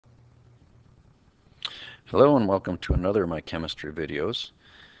Hello and welcome to another of my chemistry videos.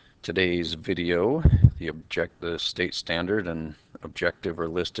 Today's video, the state standard and objective are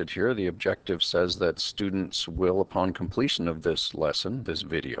listed here. The objective says that students will, upon completion of this lesson, this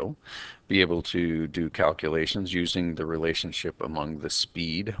video, be able to do calculations using the relationship among the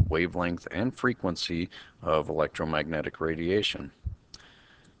speed, wavelength, and frequency of electromagnetic radiation.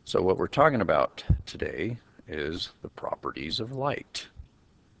 So what we're talking about today is the properties of light.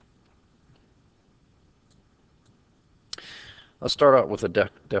 Let's start out with a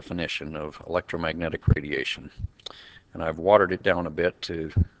definition of electromagnetic radiation. And I've watered it down a bit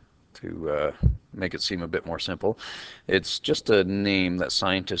to make it seem a bit more simple. It's just a name that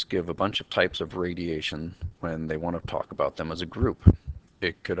scientists give a bunch of types of radiation when they want to talk about them as a group.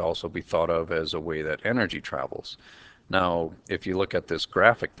 It could also be thought of as a way that energy travels. Now, if you look at this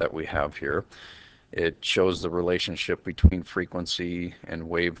graphic that we have here, it shows the relationship between frequency and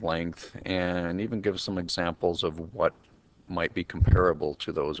wavelength and even gives some examples of what might be comparable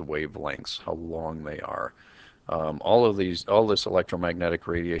to those wavelengths, how long they are. All this electromagnetic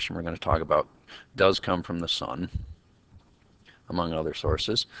radiation we're going to talk about does come from the sun, among other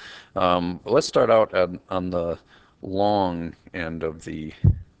sources. Let's start out on the long end of the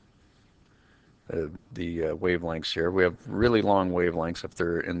wavelengths here. We have really long wavelengths if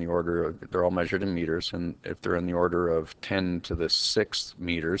they're in the order of, they're all measured in meters, and if they're in the order of 10 to the 6th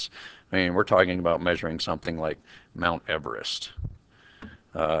meters, I mean, we're talking about measuring something like Mount Everest.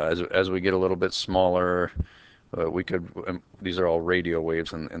 As we get a little bit smaller, these are all radio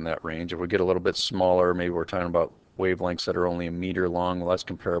waves in that range. If we get a little bit smaller, maybe we're talking about wavelengths that are only a meter long. Well, that's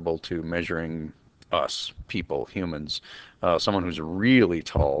comparable to measuring us, people, humans. Someone who's really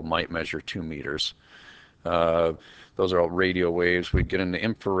tall might measure 2 meters. Those are all radio waves. We get into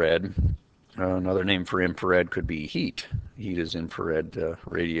infrared. Another name for infrared could be heat. Heat is infrared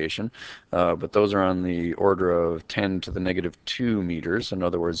radiation. But those are on the order of 10 to the negative 2 meters, in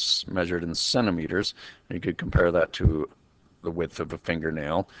other words, measured in centimeters. You could compare that to the width of a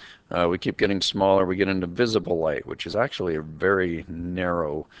fingernail. We keep getting smaller. We get into visible light, which is actually a very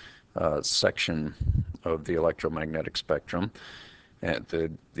narrow section of the electromagnetic spectrum. And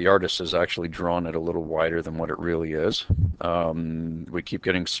the artist has actually drawn it a little wider than what it really is. We keep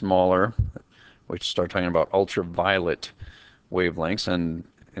getting smaller. We start talking about ultraviolet wavelengths, and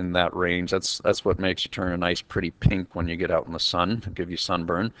in that range, that's what makes you turn a nice pretty pink when you get out in the sun, to give you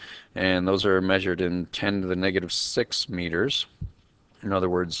sunburn. And those are measured in 10 to the negative 6 meters. In other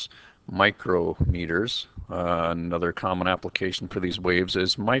words, micrometers. Another common application for these waves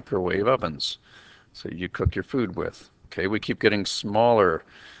is microwave ovens, so you cook your food with. Okay, we keep getting smaller,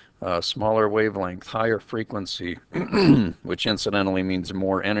 smaller wavelength, higher frequency, which incidentally means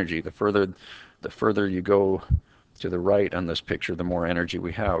more energy. The further you go to the right on this picture, the more energy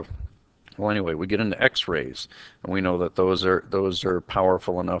we have. Well, anyway, we get into X-rays, and we know that those are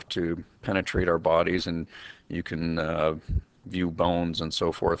powerful enough to penetrate our bodies, and you can view bones and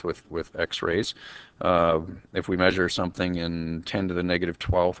so forth with X-rays. If we measure something in 10 to the negative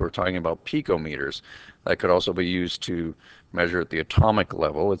 12th, we're talking about picometers. That could also be used to measure at the atomic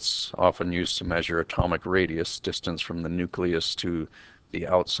level. It's often used to measure atomic radius, distance from the nucleus to the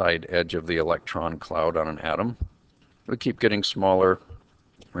outside edge of the electron cloud on an atom. We keep getting smaller.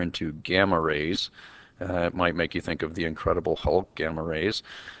 We're into gamma rays. It might make you think of the Incredible Hulk, gamma rays.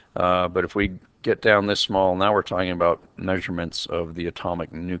 But if we get down this small, now we're talking about measurements of the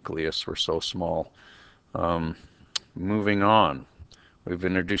atomic nucleus. We're so small. Moving on, we've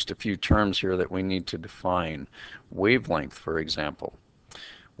introduced a few terms here that we need to define. Wavelength, for example.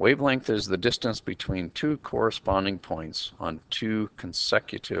 Wavelength is the distance between two corresponding points on two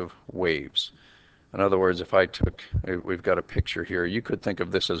consecutive waves. In other words, if I took, we've got a picture here, you could think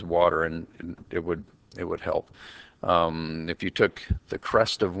of this as water, and it would help. If you took the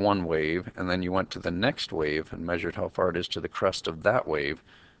crest of one wave and then you went to the next wave and measured how far it is to the crest of that wave,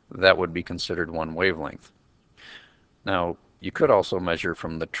 that would be considered one wavelength. Now, you could also measure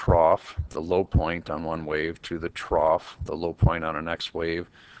from the trough, the low point on one wave, to the trough, the low point on a next wave,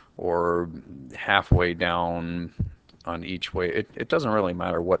 or halfway down on each wave. It doesn't really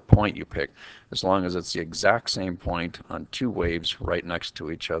matter what point you pick, as long as it's the exact same point on two waves right next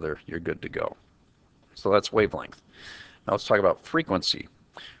to each other, you're good to go. So that's wavelength. Now let's talk about frequency.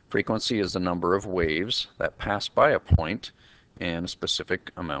 Frequency is the number of waves that pass by a point in a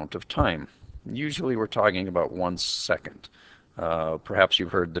specific amount of time. Usually we're talking about 1 second. Perhaps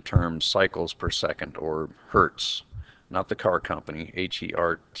you've heard the term cycles per second, or hertz. Not the car company,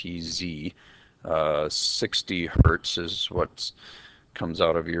 H-E-R-T-Z. 60 hertz is what comes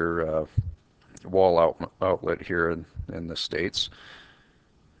out of your wall outlet here in the States.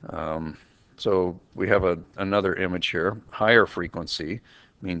 So we have another image here. Higher frequency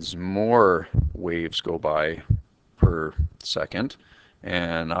means more waves go by per second,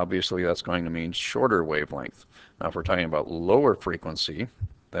 and obviously that's going to mean shorter wavelength. Now if we're talking about lower frequency,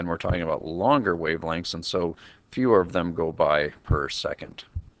 then we're talking about longer wavelengths, and so fewer of them go by per second.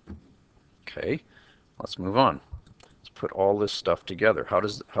 Okay, let's move on. Let's put all this stuff together. How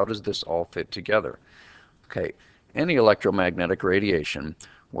does this all fit together? Okay, any electromagnetic radiation,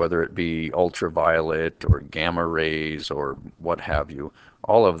 whether it be ultraviolet or gamma rays or what have you,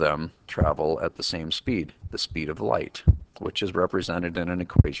 all of them travel at the same speed, the speed of light, which is represented in an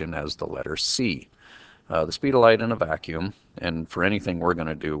equation as the letter c. The speed of light in a vacuum, and for anything we're going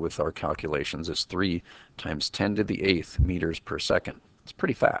to do with our calculations, is 3 times 10 to the 8th meters per second. It's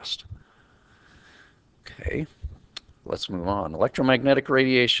pretty fast. Okay, let's move on. Electromagnetic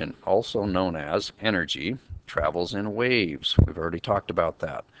radiation, also known as energy, travels in waves. We've already talked about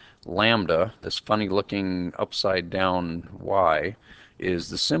that. Lambda, this funny looking upside down Y, is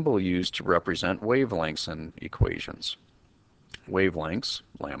the symbol used to represent wavelengths in equations. Wavelengths,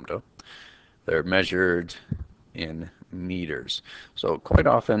 lambda, they're measured in meters. So quite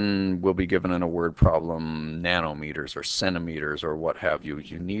often we'll be given in a word problem nanometers or centimeters or what have you.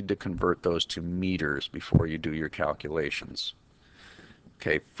 You need to convert those to meters before you do your calculations.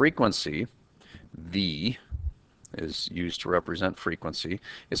 Okay, frequency, V, is used to represent frequency.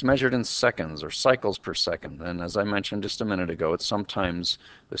 It's measured in seconds or cycles per second. And as I mentioned just a minute ago,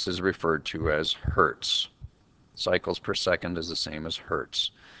 this is referred to as hertz. Cycles per second is the same as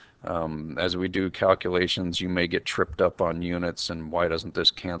hertz. As we do calculations, you may get tripped up on units and why doesn't this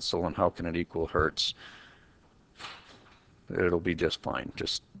cancel and how can it equal hertz? It'll be just fine.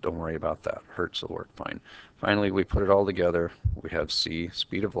 Just don't worry about that. Hertz will work fine. Finally, we put it all together. We have c,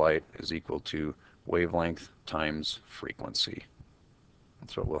 speed of light, is equal to wavelength times frequency.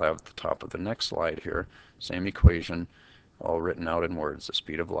 That's what we'll have at the top of the next slide here. Same equation, all written out in words. The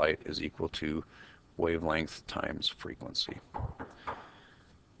speed of light is equal to wavelength times frequency.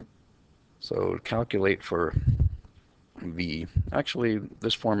 So to calculate for V, actually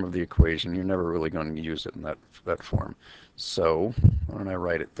this form of the equation, you're never really going to use it in that form. So why don't I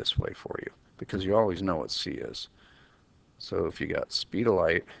write it this way for you? Because you always know what C is. So if you got speed of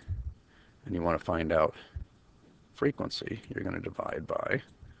light and you want to find out frequency, you're going to divide by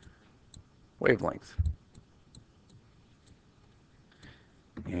wavelength.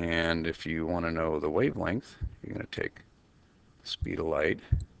 And if you want to know the wavelength, you're going to take speed of light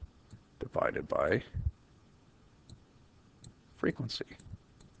divided by frequency.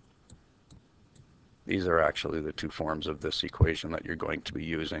 These are actually the two forms of this equation that you're going to be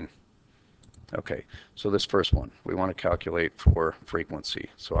using. Okay, so this first one, we want to calculate for frequency.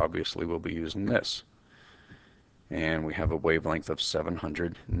 So obviously we'll be using this. And we have a wavelength of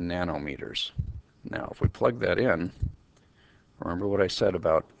 700 nanometers. Now if we plug that in, remember what I said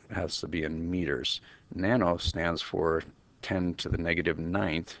about it has to be in meters. Nano stands for 10 to the negative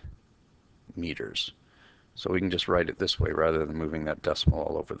 9th meters. So we can just write it this way rather than moving that decimal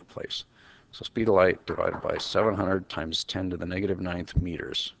all over the place. So speed of light divided by 700 times 10 to the negative 9th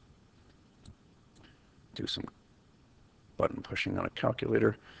meters. Do some button pushing on a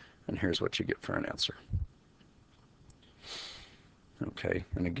calculator, and here's what you get for an answer. Okay,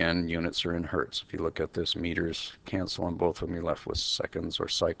 and again, units are in hertz. If you look at this, meters cancel on both of them. You're left with seconds or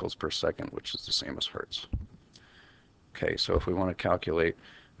cycles per second, which is the same as hertz. Okay, so if we want to calculate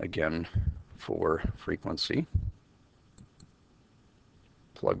again for frequency,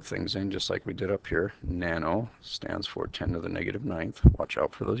 plug things in just like we did up here. Nano stands for 10 to the negative 9th. Watch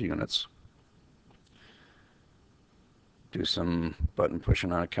out for those units. Do some button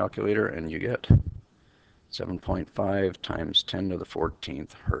pushing on a calculator and you get 7.5 times 10 to the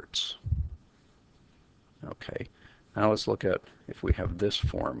 14th hertz. Okay, now let's look at if we have this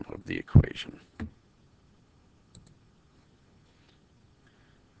form of the equation.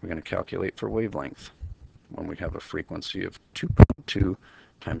 We're going to calculate for wavelength when we have a frequency of 2.2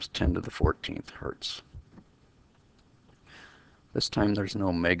 times 10 to the 14th hertz. This time there's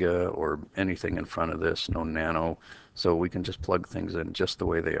no mega or anything in front of this, no nano, so we can just plug things in just the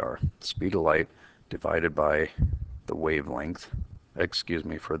way they are. Speed of light divided by the wavelength,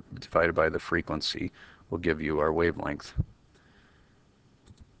 divided by the frequency will give you our wavelength.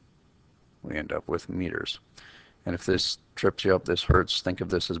 We end up with meters. And if this trips you up, this hertz, think of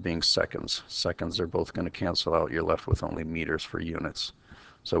this as being seconds. Seconds are both going to cancel out. You're left with only meters for units.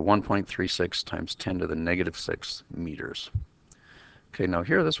 So 1.36 times 10 to the negative 6 meters. Okay, now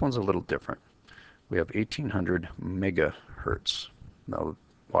here this one's a little different. We have 1800 megahertz. Now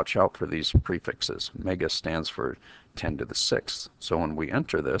watch out for these prefixes. Mega stands for 10 to the 6th. So when we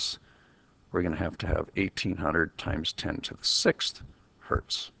enter this, we're going to have 1800 times 10 to the 6th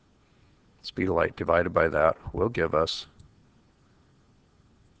hertz. Speed of light divided by that will give us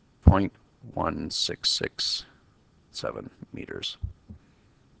 0.1667 meters.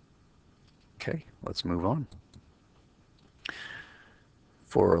 Okay, let's move on.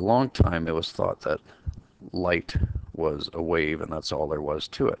 For a long time, it was thought that light was a wave and that's all there was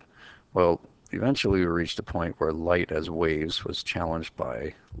to it. Well, eventually we reached a point where light as waves was challenged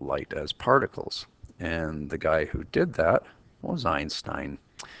by light as particles. And the guy who did that was Einstein.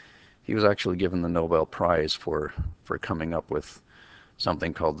 He was actually given the Nobel Prize for coming up with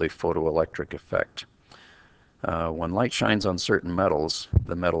something called the photoelectric effect. When light shines on certain metals,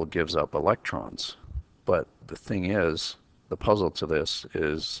 the metal gives up electrons. But the thing is, the puzzle to this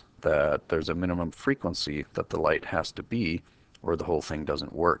is that there's a minimum frequency that the light has to be or the whole thing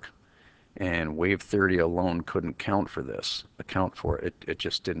doesn't work. And wave theory alone couldn't account for it. It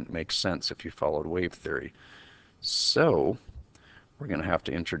just didn't make sense if you followed wave theory. So we're going to have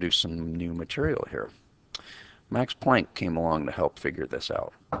to introduce some new material here. Max Planck came along to help figure this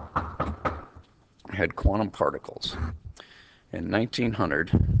out. He had quantum particles. In 1900,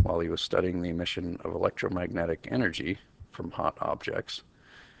 while he was studying the emission of electromagnetic energy from hot objects,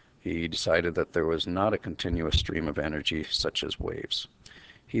 he decided that there was not a continuous stream of energy such as waves.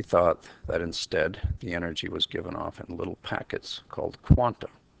 He thought that instead the energy was given off in little packets called quanta.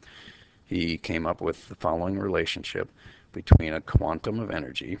 He came up with the following relationship between a quantum of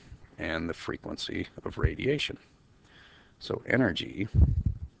energy and the frequency of radiation. So energy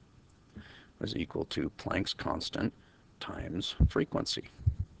was equal to Planck's constant times frequency.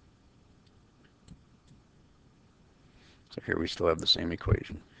 So here we still have the same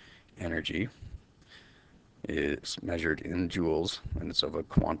equation. Energy is measured in joules, and it's of a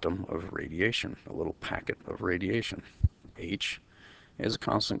quantum of radiation, a little packet of radiation. H is a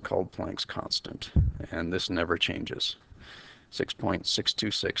constant called Planck's constant, and this never changes.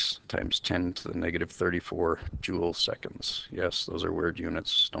 6.626 times 10 to the negative 34 joule seconds. Yes, those are weird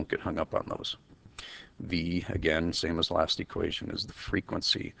units. Don't get hung up on those. V, again, same as last equation, is the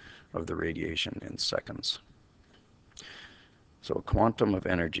frequency of the radiation in seconds. So a quantum of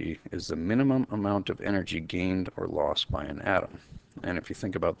energy is the minimum amount of energy gained or lost by an atom. And if you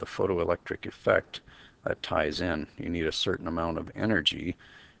think about the photoelectric effect, that ties in. You need a certain amount of energy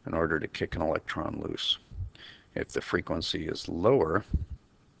in order to kick an electron loose. If the frequency is lower,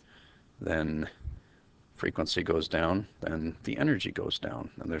 then frequency goes down, then the energy goes down,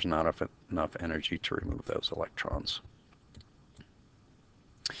 and there's not enough energy to remove those electrons.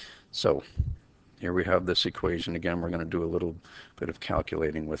 So here we have this equation. Again, we're going to do a little bit of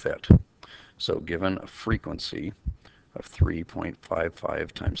calculating with it. So given a frequency of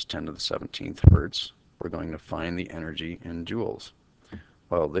 3.55 times 10 to the 17th hertz, we're going to find the energy in joules.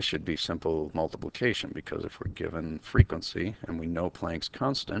 Well, this should be simple multiplication, because if we're given frequency and we know Planck's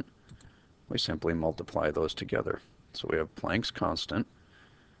constant, we simply multiply those together. So we have Planck's constant,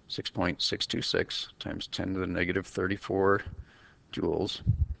 6.626 times 10 to the negative 34 joule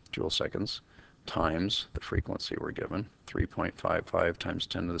seconds, times the frequency we're given, 3.55 times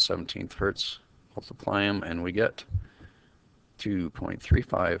 10 to the 17th hertz. Multiply them, and we get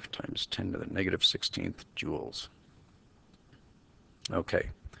 2.35 times 10 to the negative 16th joules. Okay,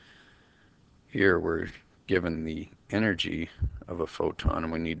 here we're given the energy of a photon,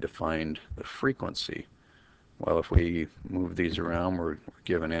 and we need to find the frequency. Well, if we move these around, we're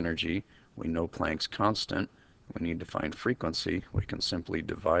given energy. We know Planck's constant. We need to find frequency. We can simply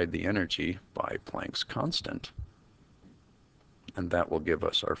divide the energy by Planck's constant, and that will give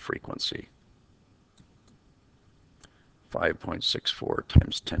us our frequency. 5.64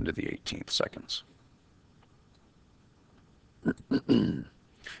 times 10 to the 18th seconds.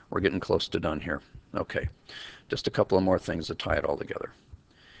 We're getting close to done here. Okay, just a couple of more things to tie it all together.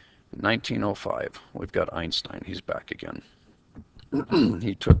 1905, we've got Einstein. He's back again.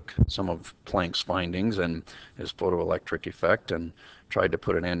 He took some of Planck's findings and his photoelectric effect and tried to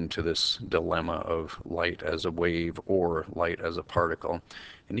put an end to this dilemma of light as a wave or light as a particle.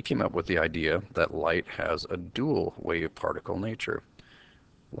 And he came up with the idea that light has a dual wave-particle nature.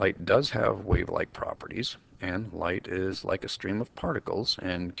 Light does have wave-like properties, and light is like a stream of particles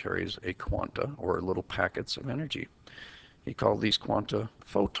and carries a quanta, or little packets of energy. He called these quanta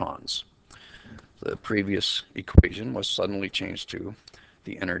photons. The previous equation was suddenly changed to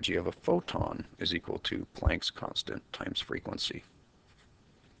the energy of a photon is equal to Planck's constant times frequency.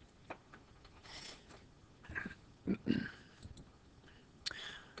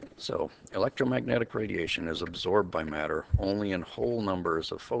 So electromagnetic radiation is absorbed by matter only in whole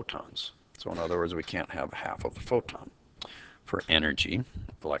numbers of photons. So in other words, we can't have half of a photon. For energy,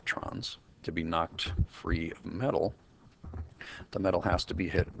 electrons, to be knocked free of metal, the metal has to be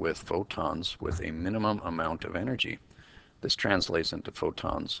hit with photons with a minimum amount of energy. This translates into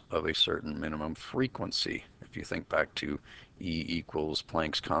photons of a certain minimum frequency. If you think back to E equals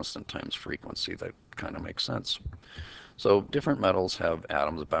Planck's constant times frequency, that kind of makes sense. So different metals have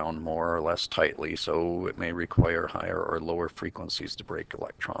atoms bound more or less tightly, so it may require higher or lower frequencies to break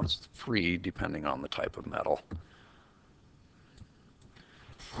electrons free depending on the type of metal.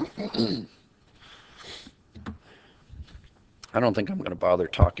 I don't think I'm going to bother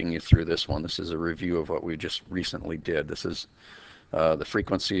talking you through this one. This is a review of what we just recently did. This is the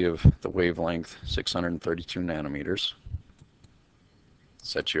frequency of the wavelength, 632 nanometers.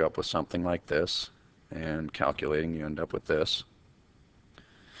 Set you up with something like this, and calculating you end up with this.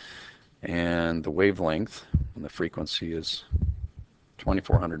 And the wavelength, and the frequency is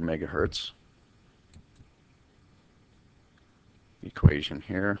 2400 megahertz. Equation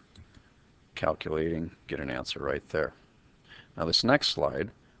here, calculating, get an answer right there. Now this next slide,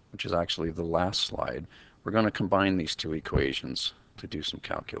 which is actually the last slide, we're going to combine these two equations to do some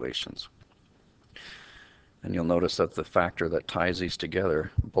calculations. And you'll notice that the factor that ties these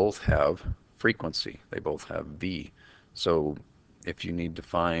together both have frequency. They both have V. So if you need to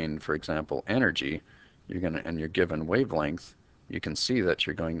find, for example, energy, and you're given wavelength, you can see that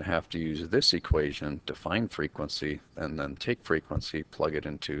you're going to have to use this equation to find frequency, and then take frequency, plug it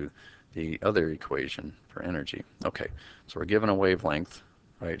into the other equation for energy. Okay, so we're given a wavelength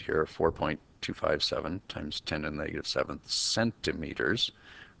right here, 4.257 times 10 to the negative 7th centimeters.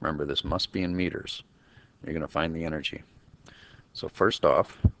 Remember, this must be in meters. You're going to find the energy. So first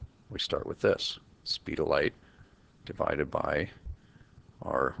off, we start with this. Speed of light divided by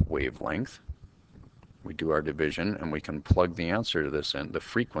our wavelength. We do our division, and we can plug the answer to this in, the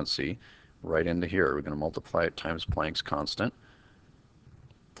frequency, right into here. We're going to multiply it times Planck's constant.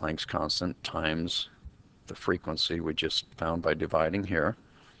 Planck's constant times the frequency we just found by dividing here.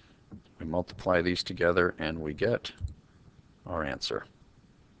 We multiply these together, and we get our answer.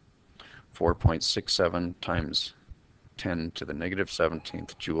 4.67 times 10 to the negative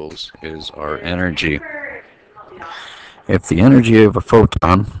 17th joules is our energy. If the energy of a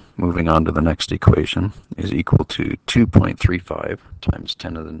photon, moving on to the next equation, is equal to 2.35 times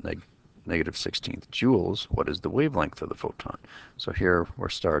 10 to the negative 16th joules, what is the wavelength of the photon? So here we're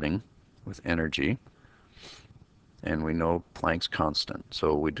starting with energy, and we know Planck's constant.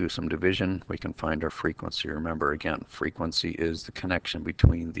 So we do some division, we can find our frequency. Remember, again, frequency is the connection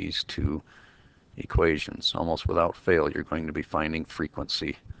between these two equations. Almost without fail, you're going to be finding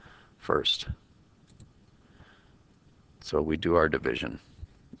frequency first. So we do our division.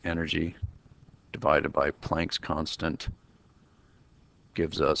 Energy divided by Planck's constant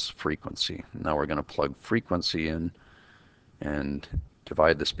gives us frequency. Now we're going to plug frequency in and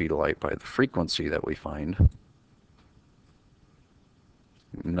divide the speed of light by the frequency that we find.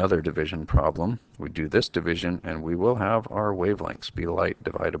 Another division problem. We do this division, and we will have our wavelength. Speed of light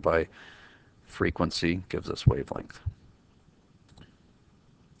divided by frequency gives us wavelength.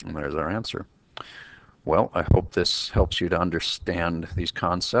 And there's our answer. Well, I hope this helps you to understand these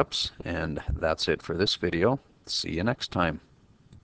concepts, and that's it for this video. See you next time.